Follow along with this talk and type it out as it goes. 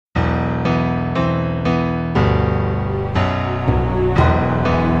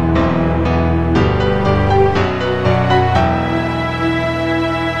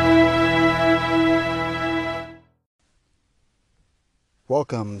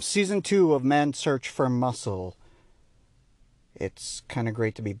Welcome, Season 2 of Man's Search for Muscle. It's kind of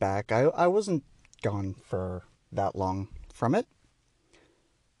great to be back. I wasn't gone for that long from it,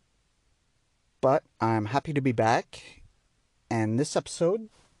 but I'm happy to be back, and this episode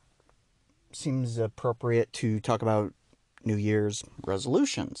seems appropriate to talk about New Year's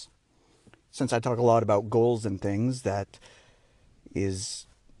resolutions. Since I talk a lot about goals and things, that is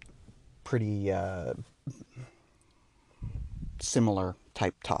pretty similar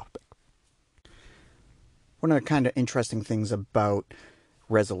type topic. One of the kind of interesting things about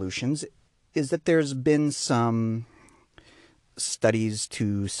resolutions is that there's been some studies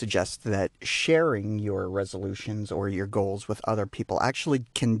to suggest that sharing your resolutions or your goals with other people actually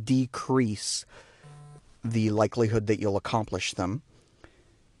can decrease the likelihood that you'll accomplish them.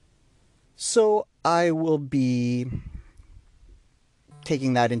 So I will be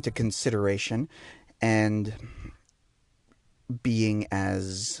taking that into consideration and being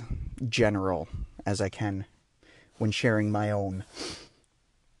as general as I can when sharing my own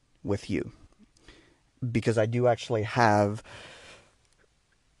with you. Because I do actually have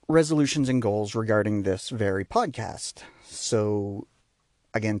resolutions and goals regarding this very podcast. So,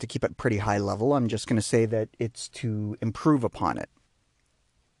 again, to keep it pretty high level, I'm just going to say that it's to improve upon it.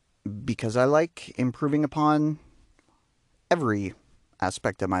 Because I like improving upon every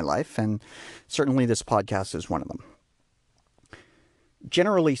aspect of my life, and certainly this podcast is one of them.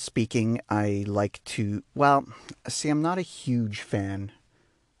 Generally speaking, I like to, I'm not a huge fan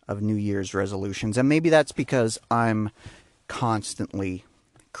of New Year's resolutions, and maybe that's because I'm constantly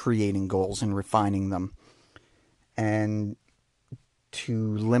creating goals and refining them, and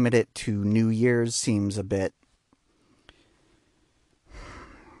to limit it to New Year's seems a bit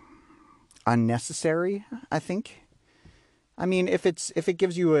unnecessary, I think. I mean, if it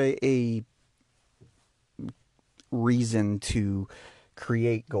gives you a reason to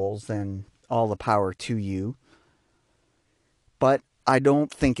create goals, then all the power to you. But I don't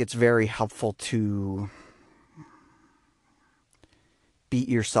think it's very helpful to beat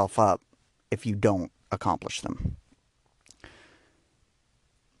yourself up if you don't accomplish them.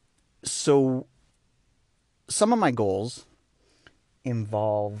 So some of my goals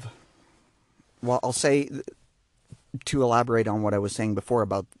involve, I'll say, to elaborate on what I was saying before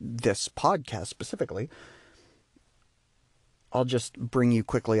about this podcast specifically, I'll just bring you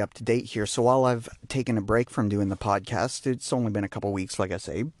quickly up to date here. So while I've taken a break from doing the podcast, it's only been a couple weeks, like I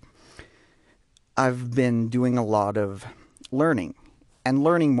say, I've been doing a lot of learning. And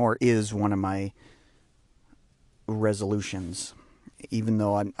learning more is one of my resolutions. Even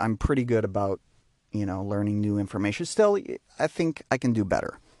though I'm pretty good about, learning new information, still, I think I can do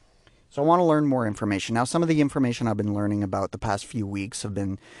better. So I want to learn more information. Now, some of the information I've been learning about the past few weeks have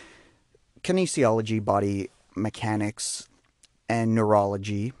been kinesiology, body mechanics, and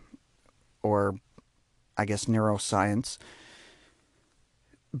neurology, or I guess neuroscience.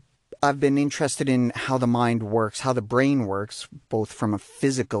 I've been interested in how the mind works, how the brain works, both from a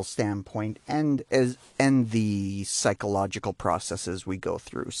physical standpoint and the psychological processes we go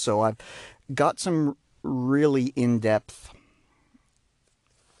through. So I've got some really in-depth,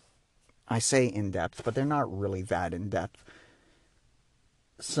 I say in-depth, but they're not really that in-depth,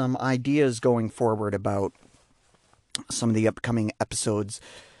 some ideas going forward about some of the upcoming episodes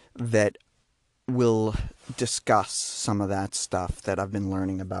that will discuss some of that stuff that I've been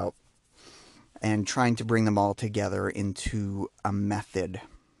learning about and trying to bring them all together into a method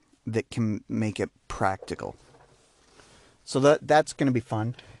that can make it practical. So that's going to be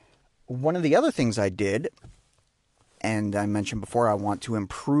fun. One of the other things I did, and I mentioned before, I want to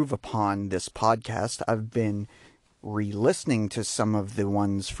improve upon this podcast. I've been re-listening to some of the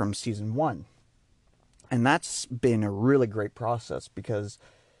ones from Season 1. And that's been a really great process because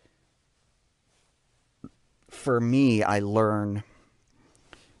for me, I learn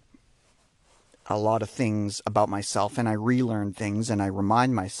a lot of things about myself and I relearn things and I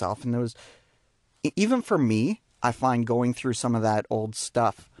remind myself. And those, even for me, I find going through some of that old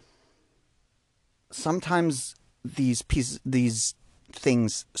stuff, sometimes these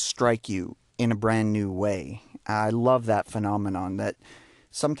things strike you in a brand new way. I love that phenomenon that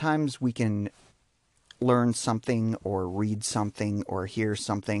sometimes we can learn something or read something or hear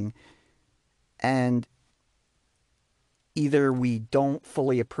something and either we don't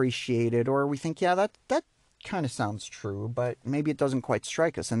fully appreciate it or we think, yeah, that kind of sounds true, but maybe it doesn't quite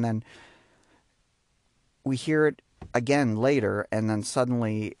strike us. And then we hear it again later and then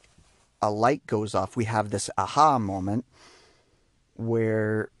suddenly a light goes off. We have this aha moment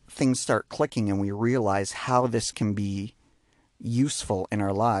where things start clicking and we realize how this can be useful in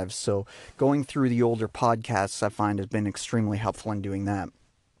our lives. So going through the older podcasts, I find, has been extremely helpful in doing that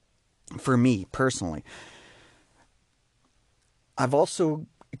for me personally. I've also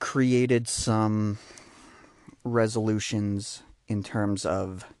created some resolutions in terms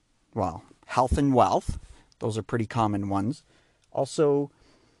of, well, health and wealth. Those are pretty common ones. Also,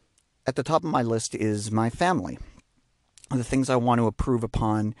 at the top of my list is my family. The things I want to improve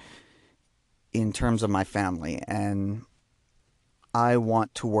upon in terms of my family. And I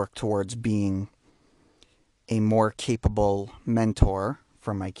want to work towards being a more capable mentor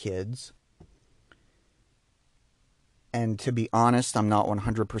for my kids. And to be honest, I'm not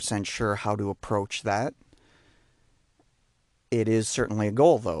 100% sure how to approach that. It is certainly a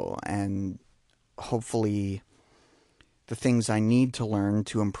goal, though, and hopefully the things I need to learn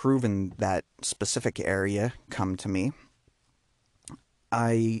to improve in that specific area come to me.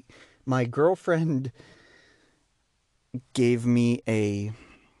 My girlfriend gave me a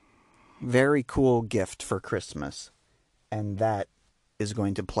very cool gift for Christmas, and that is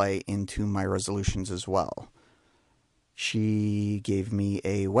going to play into my resolutions as well. She gave me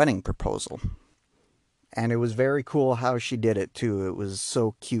a wedding proposal, and it was very cool how she did it too. It was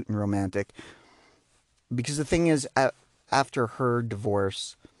so cute and romantic, because the thing is, after her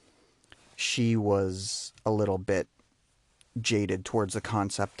divorce, she was a little bit jaded towards the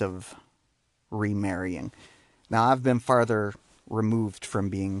concept of remarrying. Now, I've been farther removed from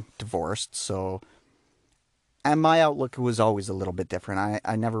being divorced, and my outlook was always a little bit different.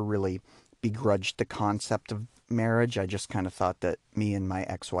 I never really begrudged the concept of marriage. I just kind of thought that me and my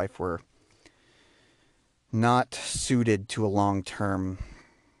ex-wife were not suited to a long-term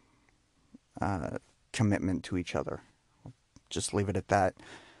commitment to each other. Just leave it at that.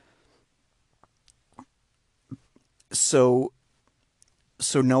 So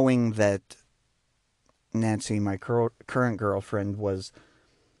knowing that Nancy, my current girlfriend, was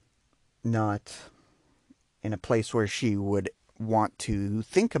not in a place where she would want to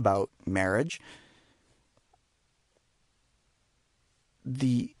think about marriage,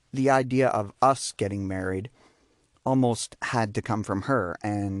 the idea of us getting married almost had to come from her,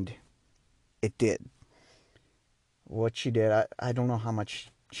 and it did. What she did, I don't know how much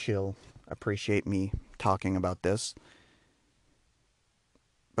she'll appreciate me talking about this,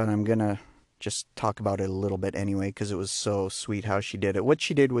 but I'm gonna just talk about it a little bit anyway, because it was so sweet how she did it. What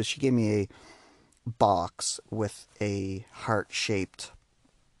she did was she gave me a box with a heart-shaped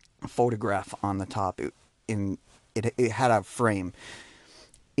photograph on the top. It had a frame.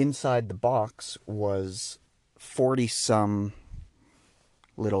 Inside the box was 40-some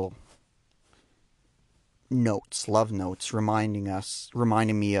little notes, love notes,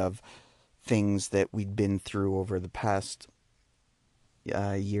 reminding me of things that we'd been through over the past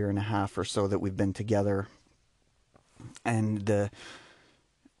year and a half or so that we've been together, and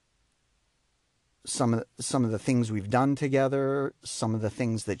some of the things we've done together, some of the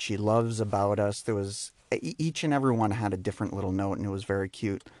things that she loves about us. There was, each and every one had a different little note, and it was very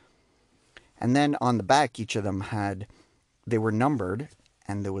cute. And then on the back, each of them they were numbered,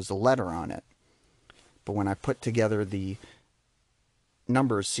 and there was a letter on it. But when I put together the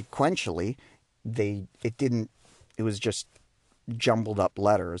numbers sequentially, it was just jumbled up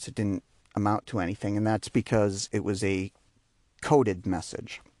letters. It didn't amount to anything, and that's because it was a coded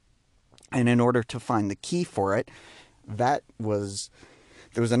message. And in order to find the key for it, there was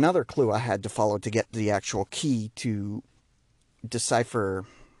another clue I had to follow to get the actual key to decipher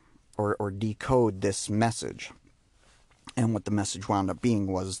or decode this message. And what the message wound up being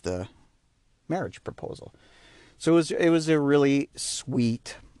was the marriage proposal. So it was a really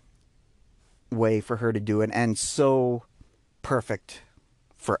sweet way for her to do it, and so perfect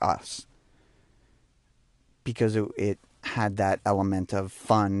for us, because it had that element of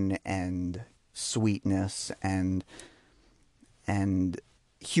fun and sweetness and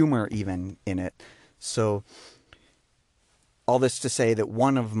humor even in it. So all this to say that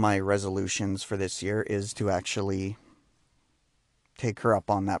one of my resolutions for this year is to actually take her up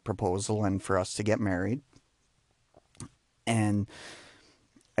on that proposal and for us to get married. And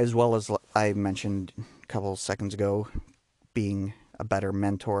as well as I mentioned a couple of seconds ago, being a better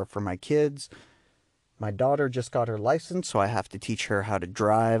mentor for my kids. My daughter just got her license, so I have to teach her how to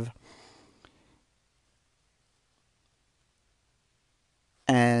drive.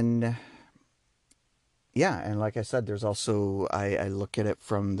 And yeah, and like I said, there's also, I look at it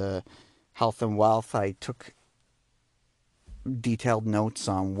from the health and wealth. I took detailed notes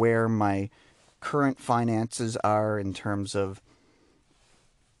on where my current finances are in terms of,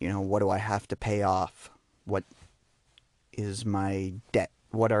 what do I have to pay off? What is my debt?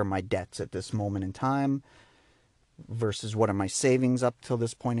 What are my debts at this moment in time? versus what are my savings up till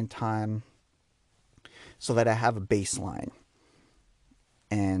this point in time, so that I have a baseline.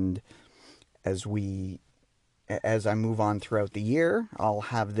 And as I move on throughout the year, I'll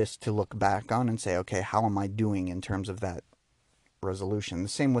have this to look back on and say, okay, how am I doing in terms of that resolution? The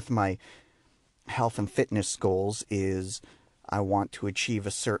same with my health and fitness goals is I want to achieve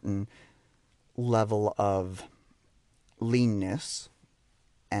a certain level of leanness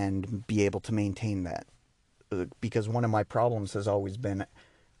and be able to maintain that. Because one of my problems has always been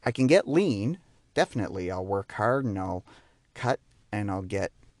I can get lean, definitely. I'll work hard and I'll cut and I'll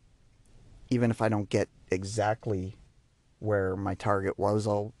get, even if I don't get exactly where my target was,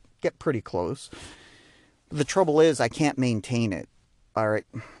 I'll get pretty close. The trouble is I can't maintain it. All right.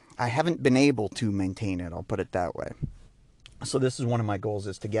 I haven't been able to maintain it, I'll put it that way. So this is one of my goals,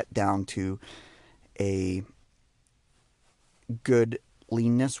 is to get down to a good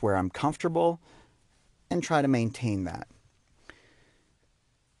leanness where I'm comfortable and try to maintain that.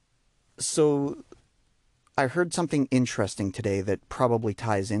 So I heard something interesting today that probably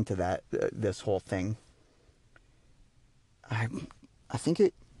ties into that, this whole thing. I think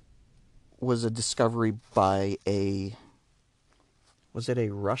it was a discovery by was it a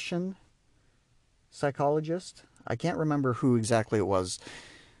Russian psychologist? I can't remember who exactly it was.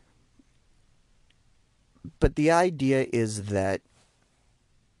 But the idea is that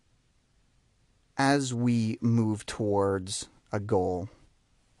as we move towards a goal,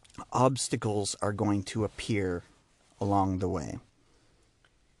 obstacles are going to appear along the way.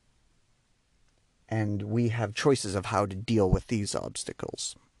 And we have choices of how to deal with these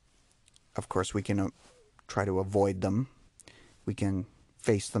obstacles. Of course, we can try to avoid them. We can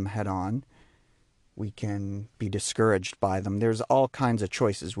face them head on. We can be discouraged by them. There's all kinds of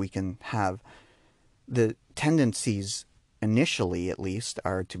choices we can have. The tendencies, initially at least,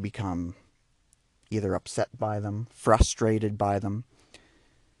 are to become either upset by them, frustrated by them,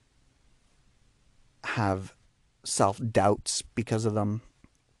 have self-doubts because of them,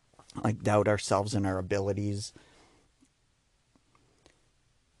 like doubt ourselves and our abilities,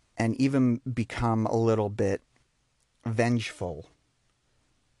 and even become a little bit vengeful.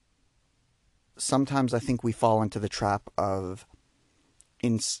 Sometimes I think we fall into the trap of,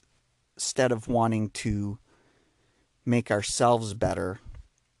 instead of wanting to make ourselves better,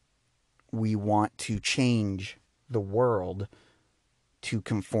 we want to change the world to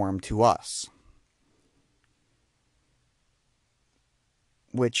conform to us,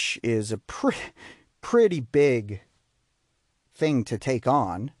 which is a pretty big thing to take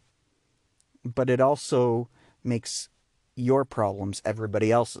on, but it also makes your problems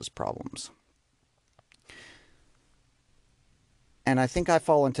everybody else's problems. And I think I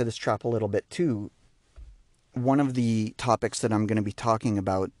fall into this trap a little bit too. One of the topics that I'm going to be talking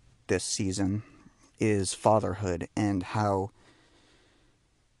about this season is fatherhood, and how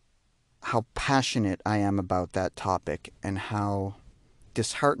passionate I am about that topic, and how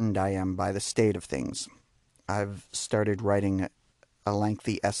disheartened I am by the state of things. I've started writing a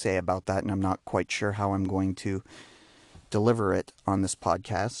lengthy essay about that, and I'm not quite sure how I'm going to deliver it on this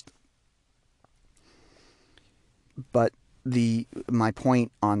podcast. But my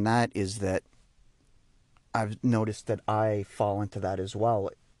point on that is that I've noticed that I fall into that as well,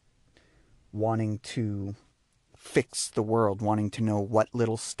 wanting to fix the world, wanting to know what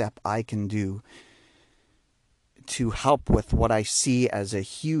little step I can do to help with what I see as a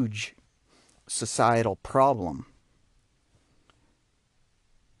huge societal problem.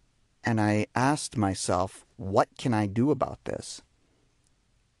 And I asked myself, what can I do about this?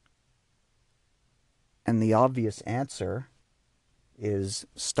 And the obvious answer is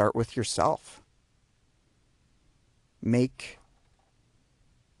start with yourself. Make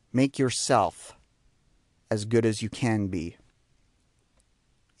yourself as good as you can be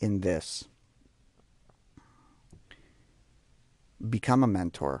in this. Become a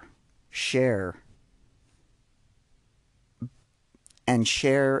mentor. Share. And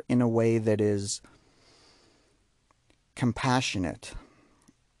share in a way that is compassionate.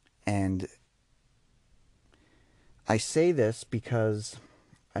 And I say this because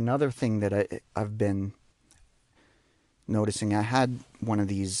another thing that I've been noticing, I had one of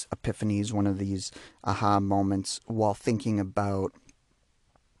these epiphanies, one of these aha moments while thinking about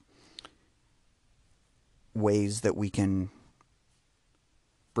ways that we can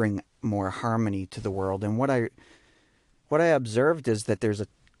bring more harmony to the world. And what I observed is that there's a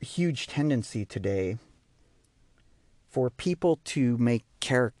huge tendency today for people to make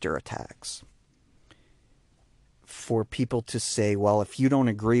character attacks. For people to say, well, if you don't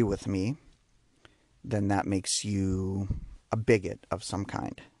agree with me, then that makes you a bigot of some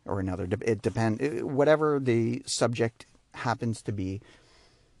kind or another. It depends, whatever the subject happens to be.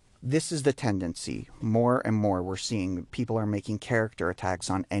 This is the tendency. More and more we're seeing people are making character attacks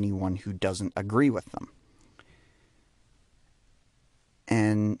on anyone who doesn't agree with them.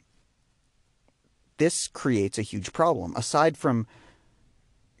 And this creates a huge problem. Aside from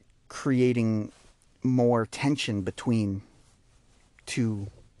creating more tension between two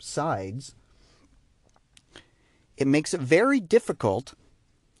sides, it makes it very difficult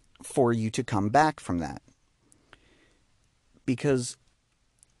for you to come back from that. Because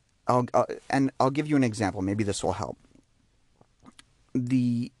I'll give you an example. Maybe this will help.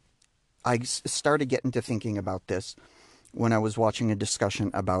 I started getting to thinking about this when I was watching a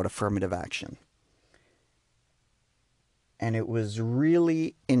discussion about affirmative action. And it was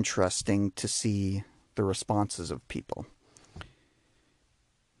really interesting to see the responses of people.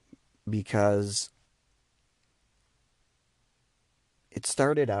 Because it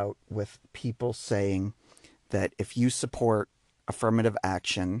started out with people saying that if you support affirmative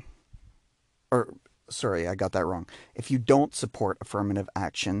action, or sorry, I got that wrong. If you don't support affirmative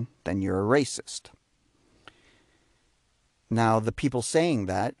action, then you're a racist. Now, the people saying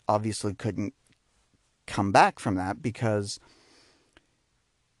that obviously couldn't come back from that, because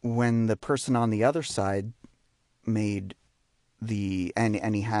when the person on the other side made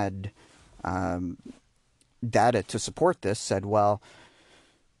and he had data to support this, said, well,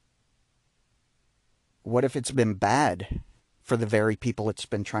 what if it's been bad for the very people it's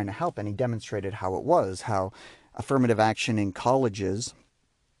been trying to help? And he demonstrated how it was, how affirmative action in colleges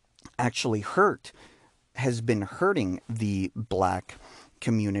actually has been hurting the black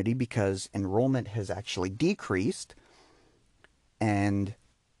community, because enrollment has actually decreased, and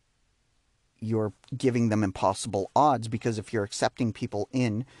you're giving them impossible odds, because if you're accepting people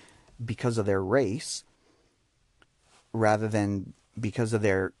in because of their race rather than because of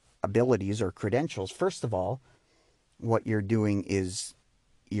their abilities or credentials, first of all, what you're doing is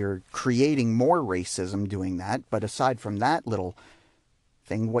you're creating more racism doing that. But aside from that little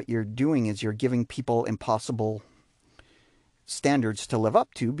thing, what you're doing is you're giving people impossible standards to live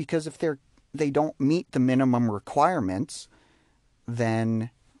up to, because if they don't meet the minimum requirements,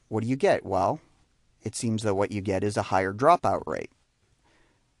 then what do you get? Well, it seems that what you get is a higher dropout rate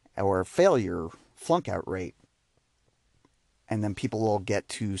or failure, flunk out rate. And then people will get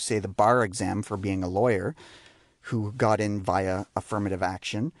to, say, the bar exam for being a lawyer who got in via affirmative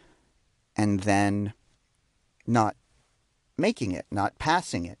action and then not making it, not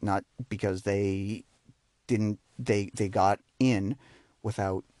passing it, not because they got in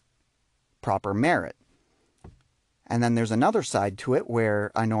without proper merit. And then there's another side to it where,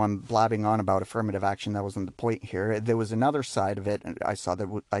 I know I'm blabbing on about affirmative action, that wasn't the point here. There was another side of it, and I saw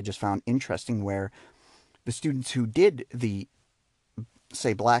that I just found interesting, where the students who did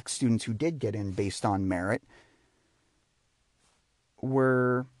say black students who did get in based on merit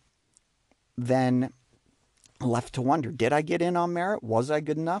were then left to wonder, did I get in on merit? Was I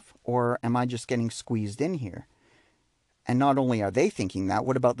good enough? Or am I just getting squeezed in here? And not only are they thinking that,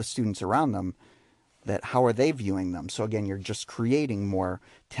 what about the students around them? That how are they viewing them? So again, you're just creating more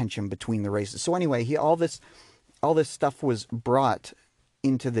tension between the races. So anyway, all this stuff was brought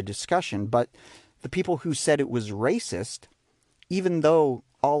into the discussion, but the people who said it was racist, even though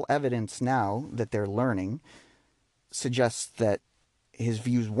all evidence now that they're learning suggests that his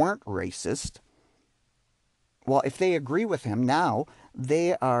views weren't racist, well, if they agree with him now,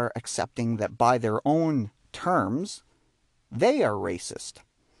 they are accepting that by their own terms, they are racist.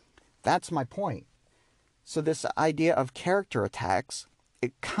 That's my point. So this idea of character attacks,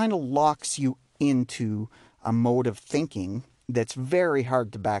 it kind of locks you into a mode of thinking that's very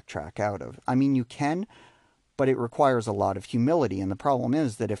hard to backtrack out of. I mean, you can, but it requires a lot of humility. And the problem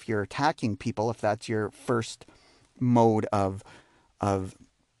is that if you're attacking people, if that's your first mode of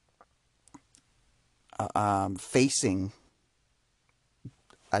facing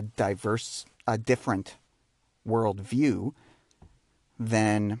a different worldview,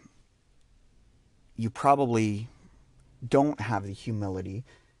 then you probably don't have the humility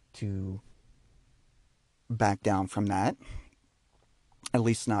to back down from that, at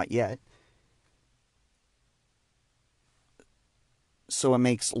least not yet. So it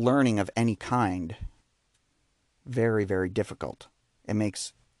makes learning of any kind very, very difficult. It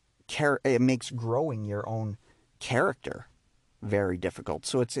makes growing your own character very difficult.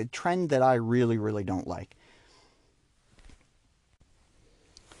 So it's a trend that I really, really don't like.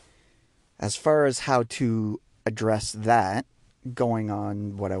 As far as how to address that, going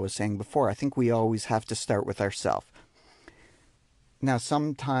on what I was saying before, I think we always have to start with ourselves. Now,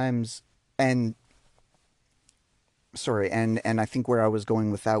 sometimes, and sorry, and I think where I was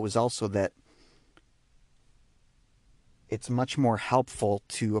going with that was also that it's much more helpful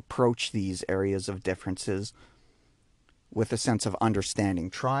to approach these areas of differences with a sense of understanding,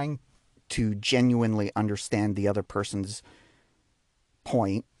 trying to genuinely understand the other person's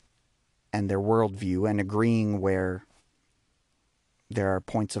point and their worldview, and agreeing where there are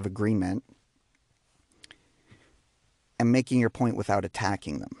points of agreement, and making your point without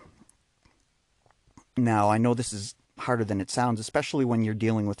attacking them. Now, I know this is harder than it sounds, especially when you're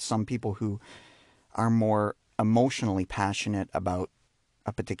dealing with some people who are more emotionally passionate about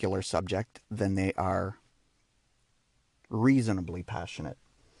a particular subject than they are reasonably passionate.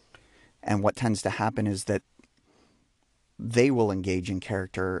 And what tends to happen is that they will engage in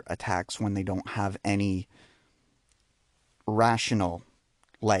character attacks when they don't have any rational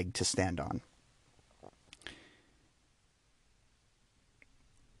leg to stand on.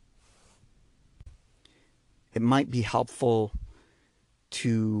 It might be helpful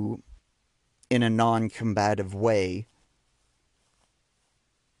to, in a non-combative way,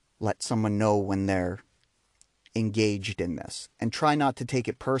 let someone know when they're engaged in this, and try not to take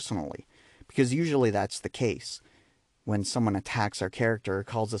it personally, because usually that's the case. When someone attacks our character,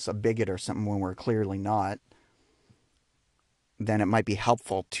 calls us a bigot or something when we're clearly not, then it might be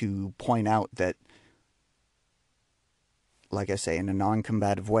helpful to point out that, like I say, in a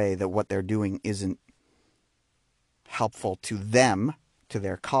non-combative way, that what they're doing isn't helpful to them, to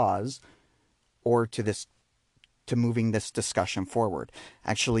their cause, or to moving this discussion forward.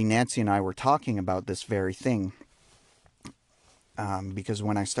 Actually, Nancy and I were talking about this very thing, because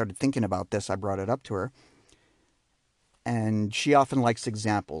when I started thinking about this, I brought it up to her, and she often likes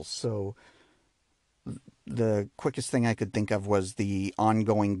examples. So the quickest thing I could think of was the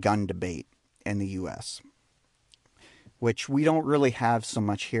ongoing gun debate in the US, which we don't really have so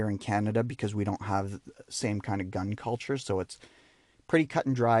much here in Canada because we don't have the same kind of gun culture, so it's pretty cut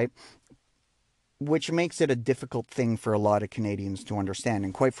and dry, which makes it a difficult thing for a lot of Canadians to understand.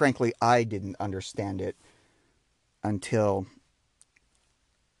 And quite frankly, I didn't understand it until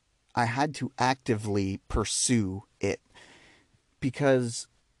I had to actively pursue it, because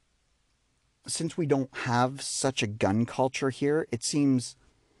since we don't have such a gun culture here, it seems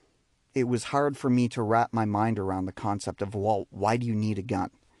it was hard for me to wrap my mind around the concept of, well, why do you need a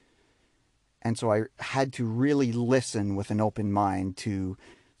gun? And so I had to really listen with an open mind to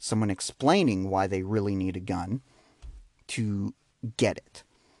someone explaining why they really need a gun to get it.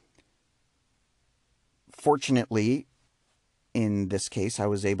 Fortunately, in this case, I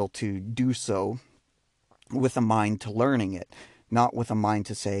was able to do so with a mind to learning it, not with a mind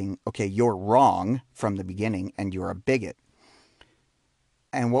to saying, okay, you're wrong from the beginning and you're a bigot.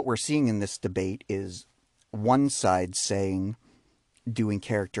 And what we're seeing in this debate is one side doing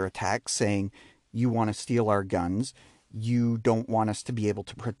character attacks, saying, you want to steal our guns, you don't want us to be able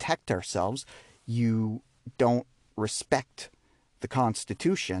to protect ourselves, you don't respect the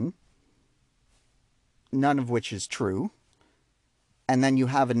Constitution, none of which is true. And then you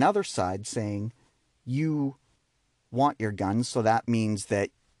have another side saying, you want your guns, so that means that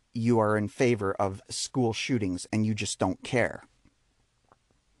you are in favor of school shootings and you just don't care.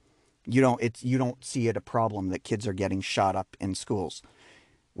 You don't see it a problem that kids are getting shot up in schools,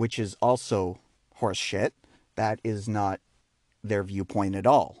 which is also horse shit. That is not their viewpoint at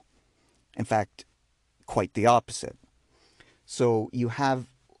all. In fact, quite the opposite. So you have,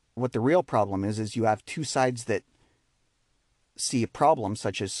 what the real problem is you have two sides that see a problem,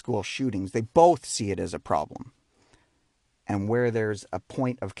 such as school shootings. They both see it as a problem. And where there's a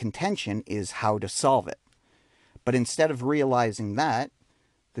point of contention is how to solve it. But instead of realizing that,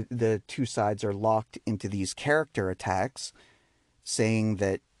 the two sides are locked into these character attacks, saying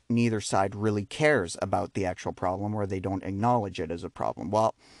that neither side really cares about the actual problem, or they don't acknowledge it as a problem.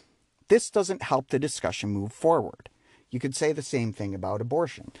 Well, this doesn't help the discussion move forward. You could say the same thing about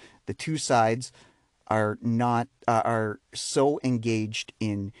abortion. The two sides are so engaged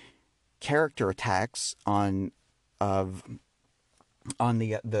in character attacks on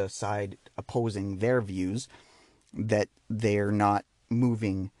the side opposing their views that they're not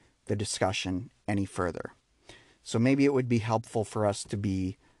moving the discussion any further. So maybe it would be helpful for us to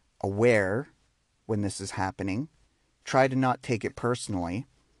be aware when this is happening, try to not take it personally,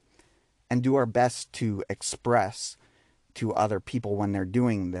 and do our best to express to other people when they're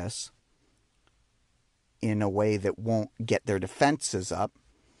doing this in a way that won't get their defenses up,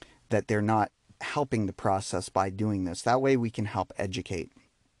 that they're not helping the process by doing this. That way we can help educate.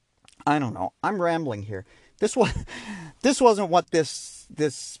 I don't know. I'm rambling here. This wasn't what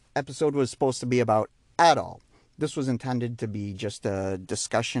this episode was supposed to be about at all. This was intended to be just a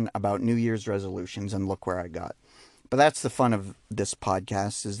discussion about New Year's resolutions, and look where I got. But that's the fun of this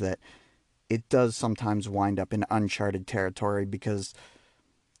podcast, is that it does sometimes wind up in uncharted territory, because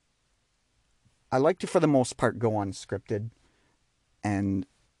I like to, for the most part, go unscripted and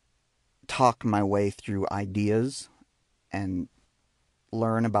talk my way through ideas and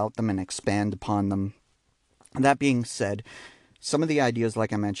learn about them and expand upon them. That being said, some of the ideas,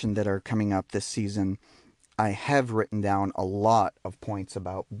 like I mentioned, that are coming up this season, I have written down a lot of points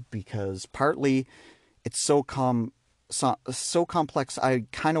about, because partly it's so complex, I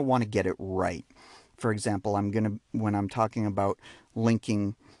kind of want to get it right. For example, when I'm talking about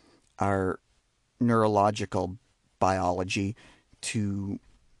linking our neurological biology to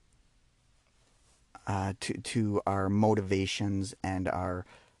our motivations and our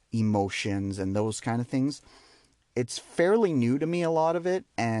emotions and those kind of things, it's fairly new to me, a lot of it,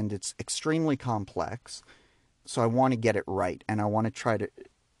 and it's extremely complex. So I want to get it right, and I want to try to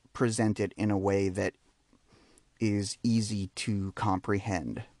present it in a way that is easy to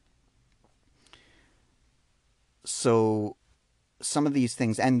comprehend. So some of these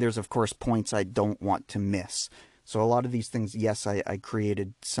things, and there's of course points I don't want to miss. So a lot of these things, yes, I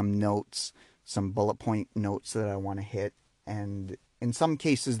created some notes, some bullet point notes that I want to hit, and in some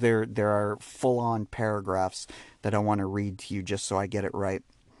cases there are full-on paragraphs that I want to read to you just so I get it right.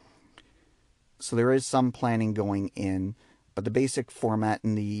 So there is some planning going in, but the basic format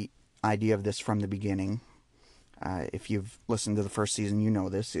and the idea of this from the beginning, if you've listened to the first season, you know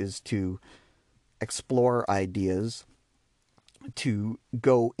this, is to explore ideas, to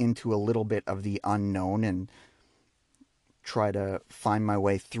go into a little bit of the unknown and try to find my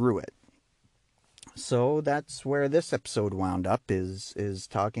way through it. So that's where this episode wound up, is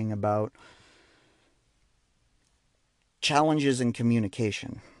talking about challenges in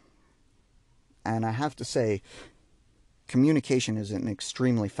communication. And I have to say, communication is an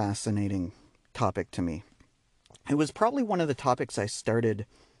extremely fascinating topic to me. It was probably one of the topics I started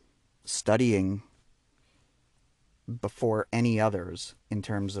studying before any others in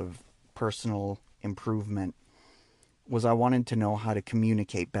terms of personal improvement. Was I wanted to know how to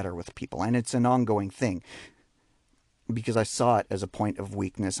communicate better with people. And it's an ongoing thing, because I saw it as a point of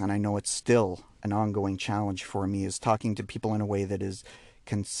weakness, and I know it's still an ongoing challenge for me, is talking to people in a way that is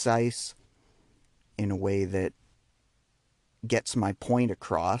concise, in a way that gets my point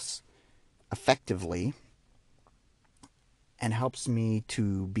across effectively and helps me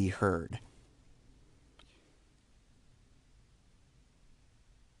to be heard.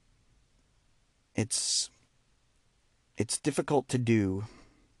 It's difficult to do,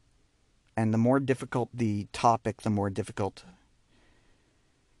 and the more difficult the topic, the more difficult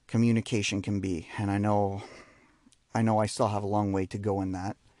communication can be. And I know I still have a long way to go in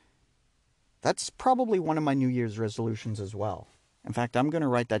that. That's probably one of my New Year's resolutions as well. In fact, I'm going to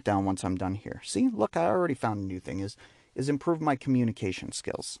write that down once I'm done here. See, look, I already found a new thing, is improve my communication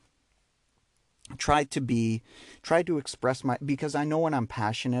skills. Try to express because I know when I'm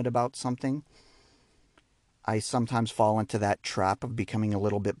passionate about something, I sometimes fall into that trap of becoming a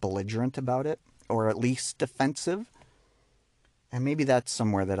little bit belligerent about it, or at least defensive. And maybe that's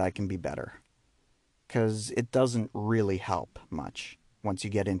somewhere that I can be better, because it doesn't really help much once you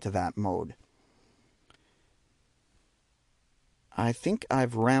get into that mode. I think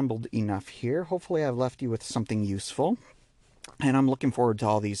I've rambled enough here. Hopefully I've left you with something useful. And I'm looking forward to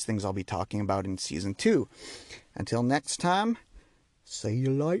all these things I'll be talking about in Season 2. Until next time, see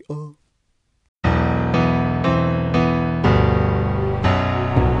you later.